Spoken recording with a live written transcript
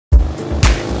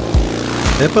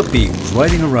Peppa Pig was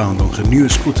riding around on her new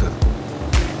scooter.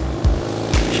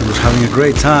 She was having a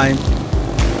great time.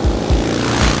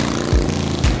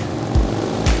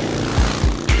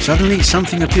 Suddenly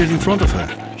something appeared in front of her.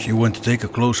 She went to take a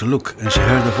closer look and she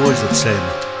heard a voice that said,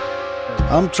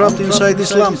 "I'm trapped inside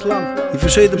this lamp. If you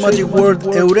say the magic word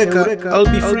Eureka, I'll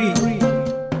be free.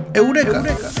 Eureka!"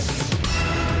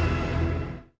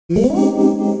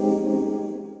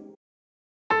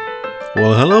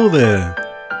 Well, hello there.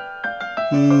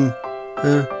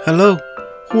 Hello.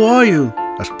 Who are you?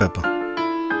 Asked Peppa.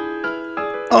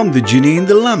 I'm the genie in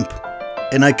the lamp,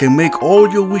 and I can make all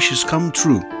your wishes come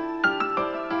true.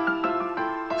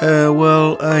 I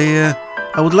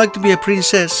would like to be a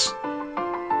princess.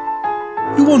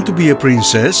 You want to be a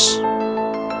princess?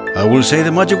 I will say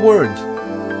the magic word.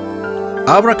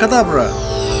 Abracadabra.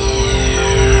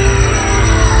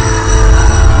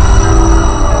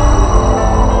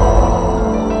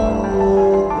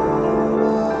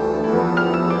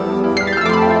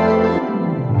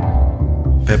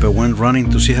 Peppa went running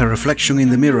to see her reflection in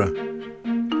the mirror.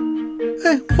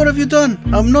 Hey, what have you done?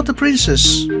 I'm not a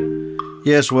princess.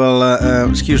 Yes, well,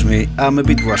 excuse me, I'm a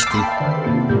bit rusty.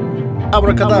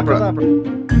 Abracadabra.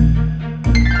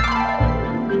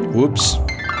 Whoops.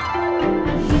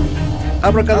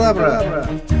 Abracadabra.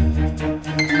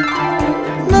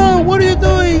 No, what are you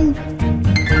doing?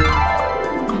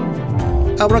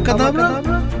 Abracadabra.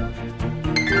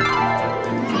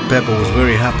 Peppa was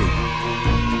very happy.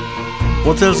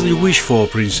 What else do you wish for,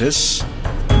 princess?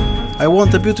 I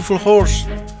want a beautiful horse.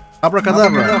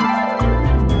 Abracadabra.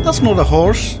 That's not a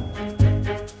horse.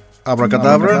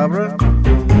 Abracadabra.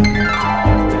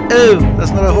 Oh,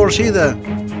 that's not a horse either.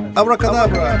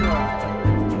 Abracadabra.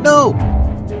 No.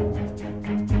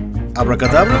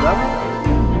 Abracadabra.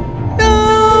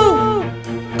 No.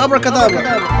 Abracadabra.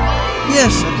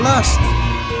 Yes, at last.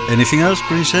 Anything else,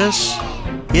 princess?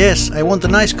 Yes, I want a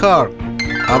nice car.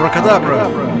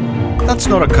 Abracadabra. That's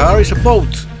not a car, it's a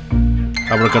boat.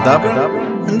 Abracadabra.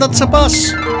 And that's a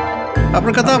bus.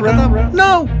 Abracadabra.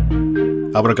 No.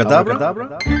 Abracadabra.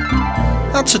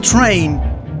 That's a train.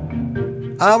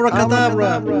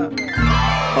 Abracadabra.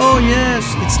 Oh yes,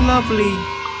 it's lovely.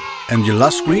 And your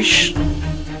last wish?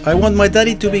 I want my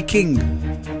daddy to be king.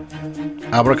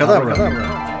 Abracadabra.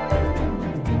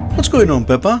 What's going on,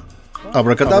 Peppa?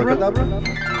 Abracadabra.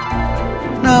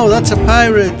 No, that's a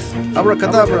pirate.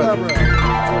 Abracadabra.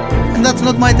 And that's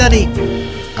not my daddy.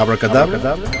 Abracadabra.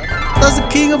 That's the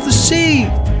king of the sea.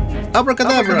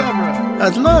 Abracadabra.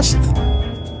 At last.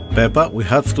 Peppa, we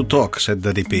have to talk, said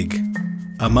Daddy Pig.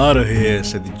 I'm out of here,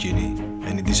 said the genie,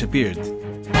 and he disappeared.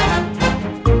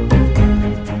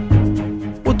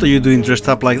 What are you doing dressed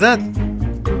up like that?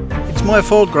 It's my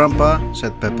fault, Grandpa,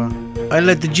 said Peppa. I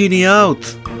let the genie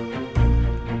out.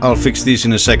 I'll fix this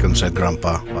in a second, said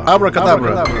Grandpa.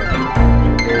 Abracadabra.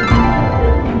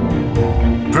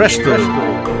 Presto.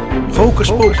 Hocus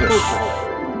pocus.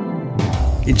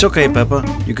 It's okay, Peppa.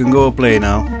 You can go play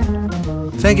now.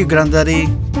 Thank you, Granddaddy.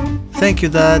 Thank you,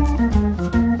 Dad.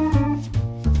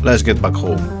 Let's get back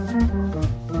home.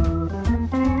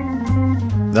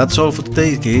 That's all for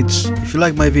today, kids. If you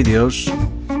like my videos,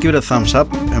 give it a thumbs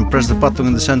up and press the button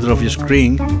in the center of your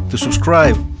screen to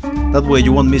subscribe. That way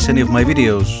you won't miss any of my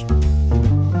videos.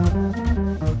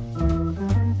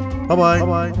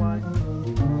 Bye-bye.